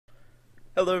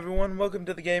Hello everyone, welcome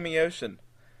to the Gaming Ocean.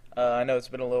 I know it's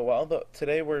been a little while, but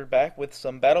today we're back with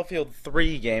some Battlefield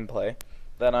 3 gameplay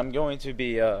that I'm going to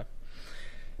be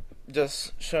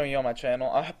just showing you on my channel.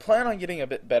 I plan on getting a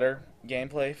bit better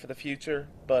gameplay for the future,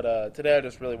 but today I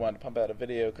just really wanted to pump out a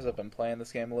video because I've been playing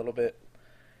this game a little bit.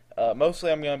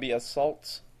 Mostly I'm going to be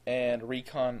assault and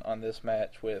recon on this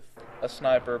match with a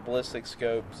sniper, ballistic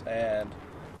scopes, and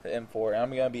the M4. And I'm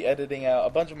going to be editing out a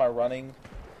bunch of my running.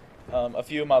 A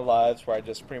few of my lives where I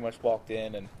just pretty much walked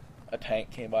in and a tank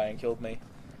came by and killed me.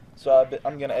 So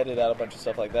I'm going to edit out a bunch of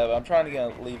stuff like that, but I'm trying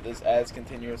to leave this as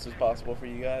continuous as possible for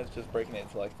you guys, just breaking it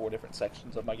into like 4 different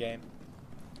sections of my game.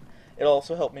 It'll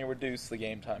also help me reduce the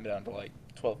game time down to like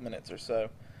 12 minutes or so,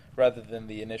 rather than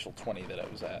the initial 20 that I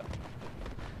was at.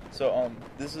 So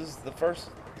this is the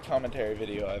first commentary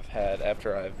video I've had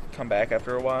after I've come back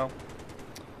after a while.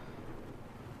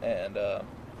 And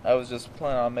I was just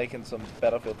planning on making some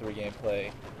Battlefield 3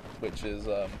 gameplay, which is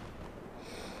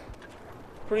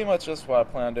pretty much just what I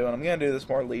plan on doing. I'm going to do this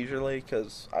more leisurely,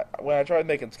 because when I tried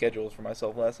making schedules for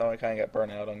myself last time, I kind of got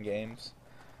burnt out on games,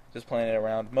 just playing it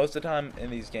around. Most of the time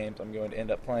in these games, I'm going to end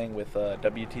up playing with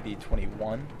WTD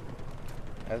 21,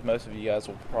 as most of you guys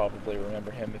will probably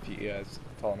remember him if you guys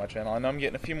follow my channel. I know I'm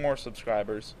getting a few more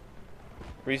subscribers,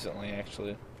 recently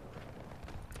actually,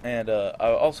 and I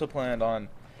also planned on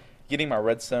getting my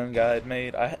redstone guide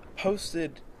made. I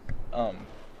posted,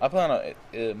 I plan on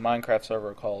a Minecraft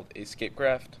server called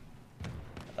Escapecraft.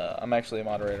 I'm actually a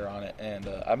moderator on it, and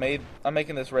I'm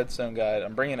making this redstone guide.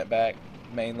 I'm bringing it back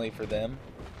mainly for them,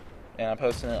 and I'm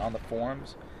posting it on the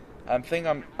forums.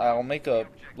 I'll make a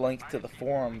link to the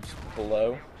forums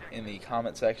below in the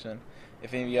comment section.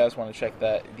 If any of you guys want to check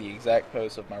that, the exact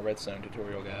post of my redstone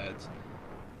tutorial guides,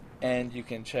 and you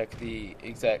can check the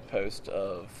exact post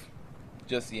of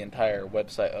just the entire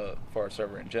website for our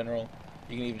server in general.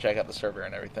 You can even check out the server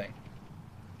and everything.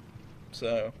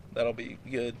 So that'll be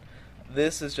good.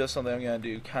 This is just something I'm going to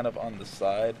do kind of on the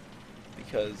side,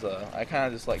 because I kind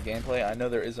of just like gameplay. I know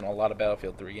there isn't a lot of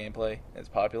Battlefield 3 gameplay. It's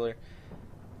popular,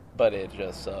 but it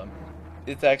just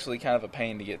it's actually kind of a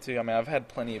pain to get to. I mean, I've had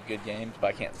plenty of good games, but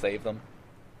I can't save them.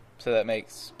 So that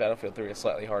makes Battlefield 3 a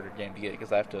slightly harder game to get,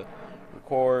 because I have to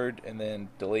record and then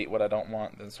delete what I don't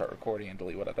want, then start recording and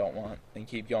delete what I don't want, and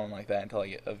keep going like that until I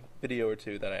get a video or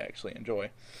two that I actually enjoy.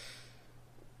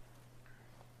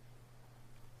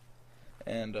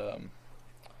 And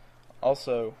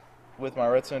also, with my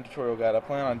redstone tutorial guide, I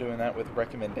plan on doing that with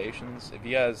recommendations. If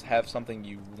you guys have something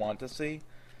you want to see,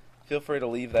 feel free to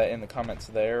leave that in the comments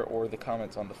there, or the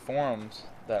comments on the forums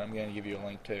that I'm going to give you a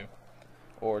link to,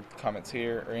 or comments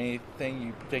here, or anything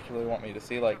you particularly want me to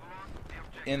see. Like,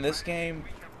 in this game,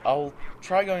 I'll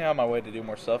try going out of my way to do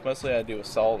more stuff. Mostly I do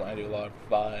assault, and I do a lot of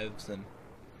revives and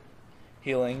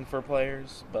healing for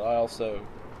players, but I also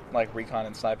like recon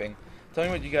and sniping. Tell me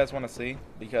what you guys want to see,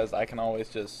 because I can always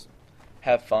just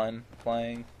have fun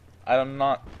playing. I'm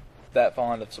not that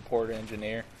fond of support or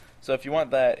engineer, so if you want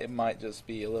that, it might just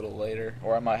be a little later,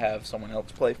 or I might have someone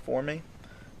else play for me,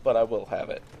 but I will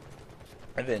have it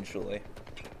eventually.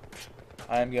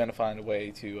 I'm going to find a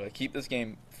way to keep this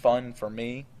game fun for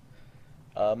me,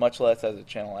 much less as a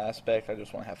channel aspect. I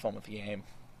just want to have fun with the game,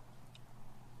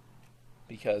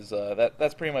 because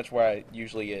that's pretty much where I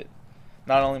usually get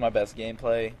not only my best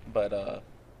gameplay, but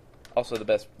also the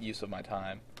best use of my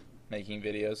time making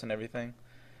videos and everything.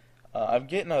 I'm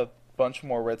getting a bunch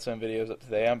more redstone videos up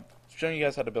today. I'm showing you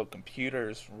guys how to build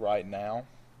computers right now,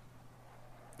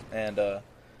 and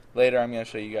later I'm going to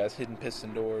show you guys hidden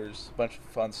piston doors, a bunch of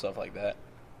fun stuff like that.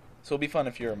 So it'll be fun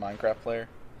if you're a Minecraft player,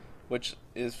 which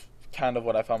is kind of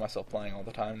what I find myself playing all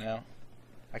the time now.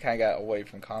 I kind of got away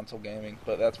from console gaming,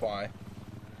 but that's why.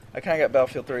 I kind of got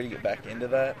Battlefield 3 to get back into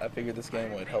that. I figured this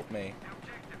game would help me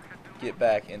get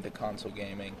back into console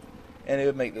gaming, and it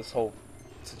would make this whole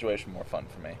situation more fun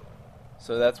for me.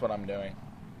 So that's what I'm doing.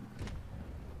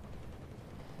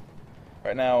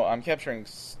 Right now, I'm trying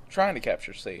to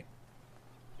capture C,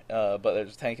 but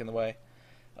there's a tank in the way.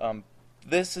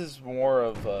 This is more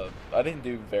of I didn't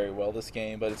do very well this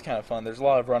game, but it's kind of fun. There's a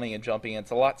lot of running and jumping, and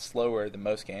it's a lot slower than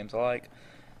most games I like.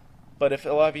 But if a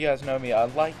lot of you guys know me, I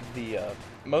like the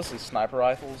mostly sniper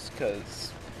rifles,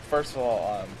 because first of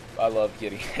all, I love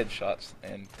getting headshots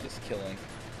and just killing.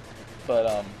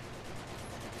 But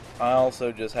I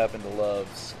also just happen to love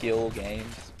skill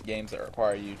games that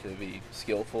require you to be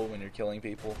skillful when you're killing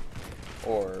people,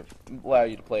 or allow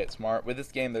you to play it smart. With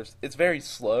this game, it's very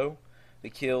slow. The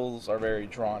kills are very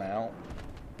drawn out,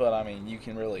 but I mean, you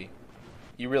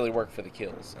really work for the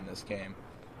kills in this game.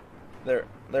 There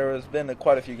has been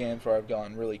quite a few games where I've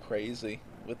gone really crazy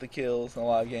with the kills, and a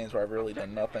lot of games where I've really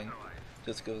done nothing.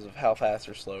 just because of how fast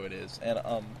or slow it is. And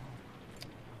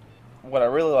what I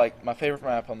really like, my favorite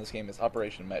map on this game is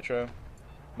Operation Metro,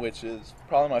 which is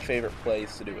probably my favorite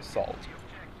place to do assault.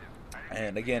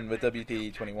 And again, with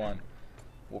WTD 21,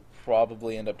 we'll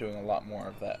probably end up doing a lot more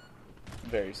of that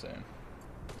very soon.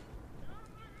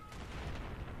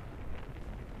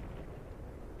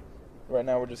 Right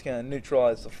now we're just going to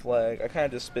neutralize the flag. I kind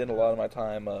of just spend a lot of my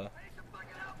time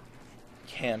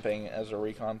camping as a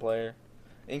recon player.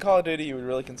 In Call of Duty you would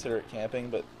really consider it camping,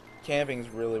 but camping is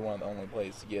really one of the only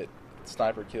places to get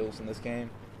sniper kills in this game.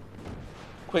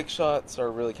 Quick shots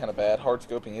are really kind of bad.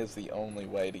 Hardscoping is the only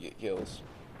way to get kills.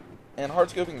 And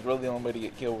hardscoping is really the only way to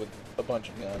get killed with a bunch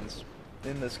of guns.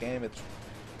 In this game,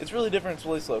 it's really different. It's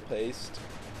really slow paced.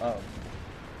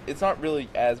 It's not really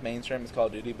as mainstream as Call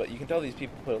of Duty, but you can tell these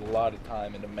people put a lot of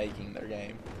time into making their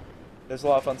game. There's a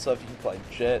lot of fun stuff. You can play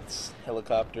jets,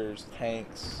 helicopters,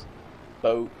 tanks,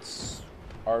 boats,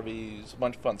 RVs, a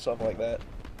bunch of fun stuff like that.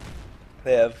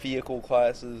 They have vehicle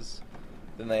classes,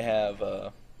 then they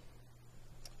have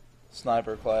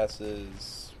sniper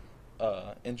classes,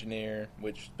 engineer,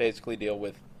 which basically deal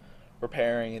with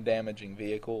repairing and damaging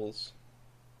vehicles.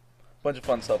 A bunch of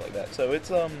fun stuff like that. So it's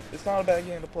not a bad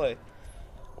game to play.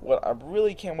 What I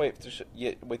really can't wait to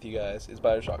get with you guys is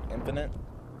BioShock Infinite,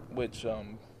 which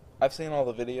I've seen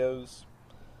all the videos.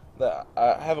 That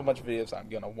I have a bunch of videos I'm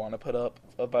gonna want to put up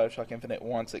of BioShock Infinite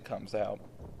once it comes out,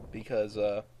 because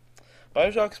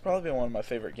BioShock's probably one of my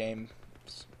favorite games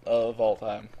of all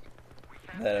time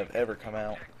that have ever come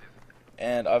out.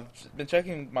 And I've been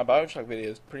checking my BioShock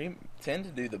videos, tend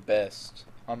to do the best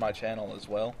on my channel as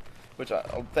well. Which I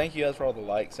thank you guys for all the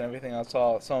likes and everything I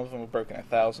saw. Some of them have broken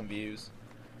 1,000 views,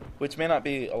 which may not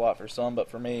be a lot for some, but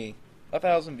for me,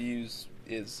 1,000 views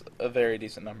is a very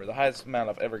decent number. The highest amount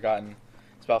I've ever gotten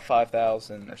is about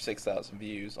 5,000 or 6,000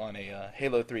 views on a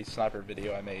Halo 3 sniper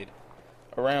video I made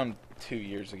around 2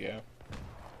 years ago.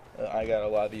 I got a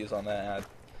lot of views on that.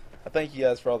 I thank you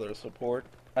guys for all their support.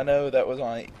 I know that was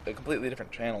on a completely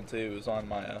different channel too. It was on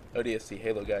my ODST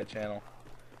Halo Guide channel,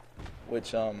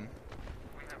 which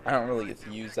I don't really get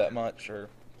to use that much or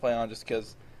play on just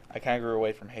because I kind of grew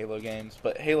away from Halo games.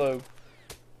 But Halo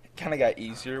kind of got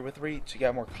easier with Reach. You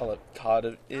got more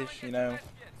COD-ish, you know,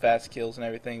 fast kills and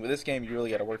everything. But this game, you really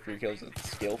got to work for your kills.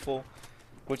 It's skillful,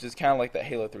 which is kind of like that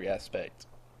Halo 3 aspect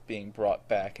being brought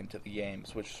back into the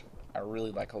games, which I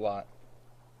really like a lot.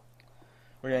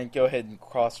 We're going to go ahead and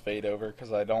crossfade over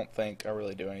because I don't think I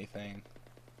really do anything.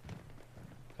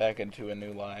 Back into a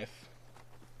new life.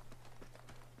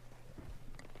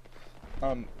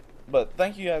 But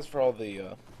thank you guys for all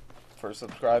the, for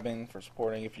subscribing, for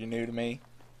supporting. If you're new to me,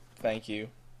 thank you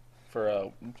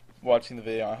for watching the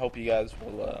video. I hope you guys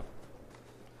will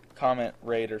comment,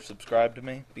 rate, or subscribe to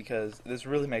me, because this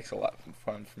really makes a lot of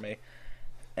fun for me.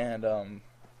 And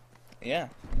yeah,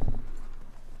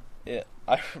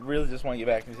 I really just want to get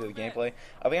back into the gameplay.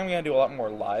 I think I'm going to do a lot more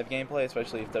live gameplay,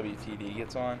 especially if WTD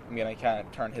gets on. I'm going to kind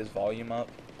of turn his volume up,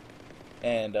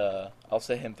 and I'll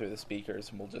set him through the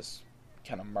speakers, and we'll just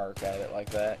kind of mark at it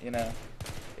like that, you know.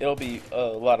 It'll be a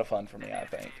lot of fun for me, I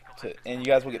think. And you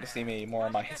guys will get to see me more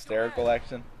of my hysterical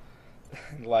action.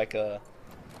 Like, I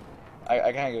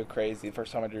kind of go crazy. The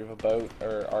first time I drove a boat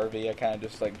or RV, I kind of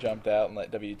just like jumped out and let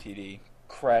WTD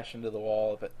crash into the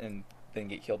wall and then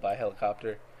get killed by a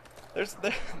helicopter. There's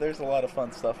a lot of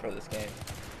fun stuff for this game.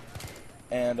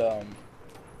 And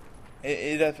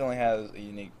it definitely has a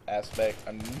unique aspect.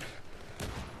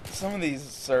 Some of these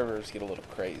servers get a little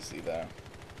crazy though.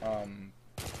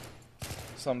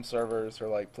 Some servers are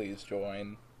like, please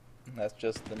join. That's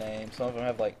just the name. Some of them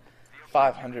have like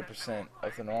 500%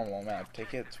 of the normal amount of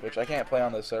tickets, which I can't play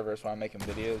on those servers when I'm making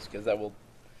videos, because that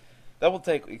will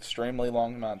take extremely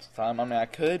long amounts of time. I mean, I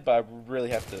could, but I really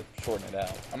have to shorten it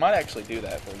out. I might actually do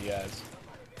that for you guys,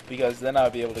 because then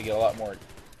I'll be able to get a lot more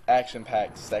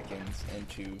action-packed seconds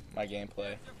into my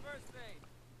gameplay.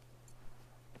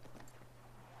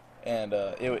 And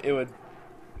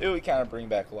it would kind of bring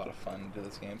back a lot of fun to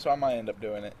this game, so I might end up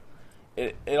doing it.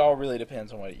 It all really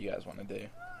depends on what you guys want to do.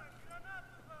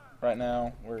 Right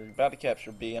now, we're about to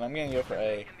capture B, and I'm going to go for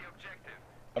A.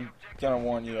 I'm going to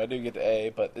warn you, I do get to A,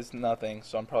 but it's nothing,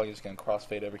 so I'm probably just going to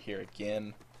crossfade over here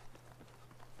again.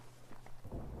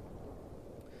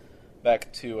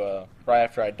 Back to, right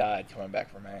after I died, coming back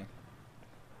from A.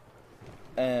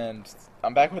 And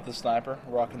I'm back with the sniper,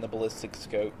 rocking the ballistic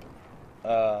scope.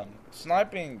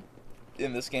 Sniping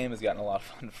in this game has gotten a lot of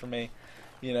fun for me.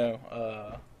 You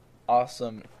know,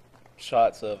 awesome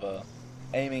shots of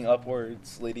aiming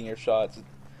upwards, leading your shots.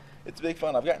 It's big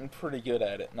fun. I've gotten pretty good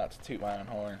at it, not to toot my own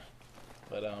horn,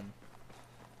 but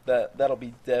that'll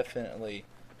be definitely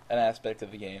an aspect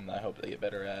of the game that I hope they get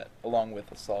better at, along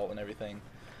with Assault and everything.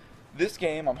 This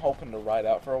game I'm hoping to ride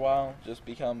out for a while, just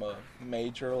become a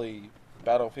majorly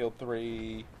Battlefield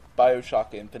 3,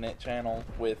 Bioshock Infinite channel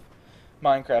with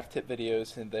Minecraft tip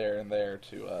videos in there and there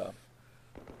to,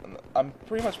 I'm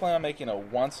pretty much planning on making a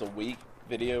once a week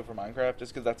video for Minecraft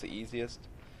just because that's the easiest.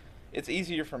 It's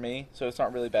easier for me, so it's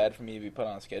not really bad for me to be put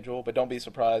on a schedule, but don't be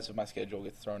surprised if my schedule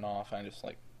gets thrown off and I just,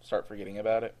 like, start forgetting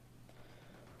about it.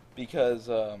 Because,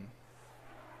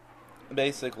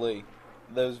 basically,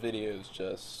 those videos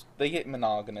just, they get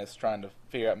monotonous trying to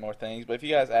figure out more things, but if you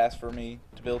guys ask for me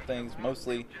to build things,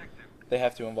 mostly they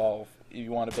have to involve, if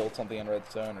you want to build something in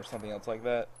Redstone or something else like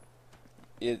that,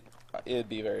 it'd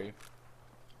be very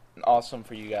awesome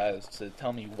for you guys to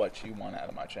tell me what you want out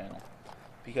of my channel,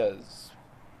 because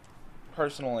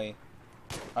personally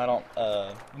I don't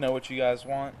know what you guys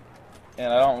want,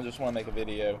 and I don't just want to make a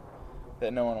video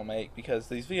that no one will make, because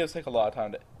these videos take a lot of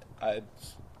time to, I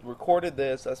recorded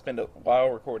this, I spent a while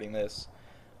recording this,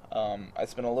 I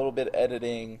spent a little bit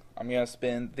editing, I'm going to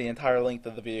spend the entire length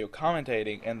of the video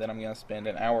commentating, and then I'm going to spend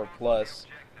an hour plus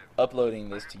uploading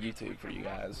this to YouTube for you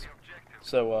guys.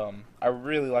 So, I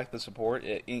really like the support.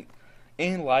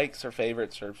 Any likes or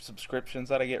favorites or subscriptions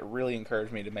that I get really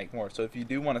encourage me to make more. So if you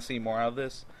do want to see more out of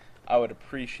this, I would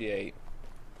appreciate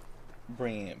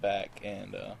bringing it back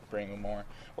and bringing more.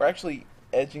 We're actually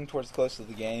edging towards close to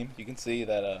the game. You can see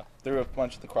that through a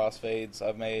bunch of the crossfades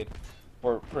I've made,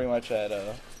 we're pretty much at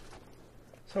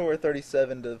somewhere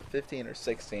 37 to 15 or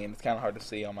 16. It's kind of hard to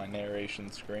see on my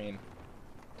narration screen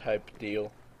type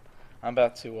deal. I'm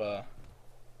about to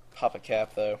pop a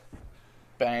cap though.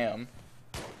 Bam.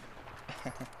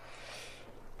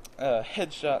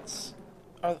 Headshots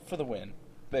are for the win,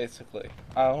 basically.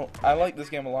 I like this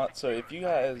game a lot, so if you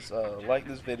guys like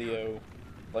this video,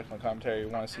 like my commentary,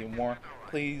 want to see more,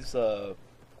 please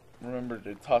remember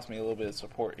to toss me a little bit of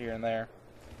support here and there,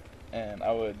 and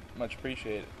I would much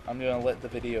appreciate it. I'm going to let the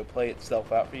video play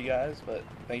itself out for you guys, but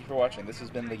thank you for watching. This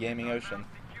has been The Gaming Ocean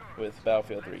with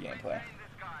Battlefield 3 gameplay.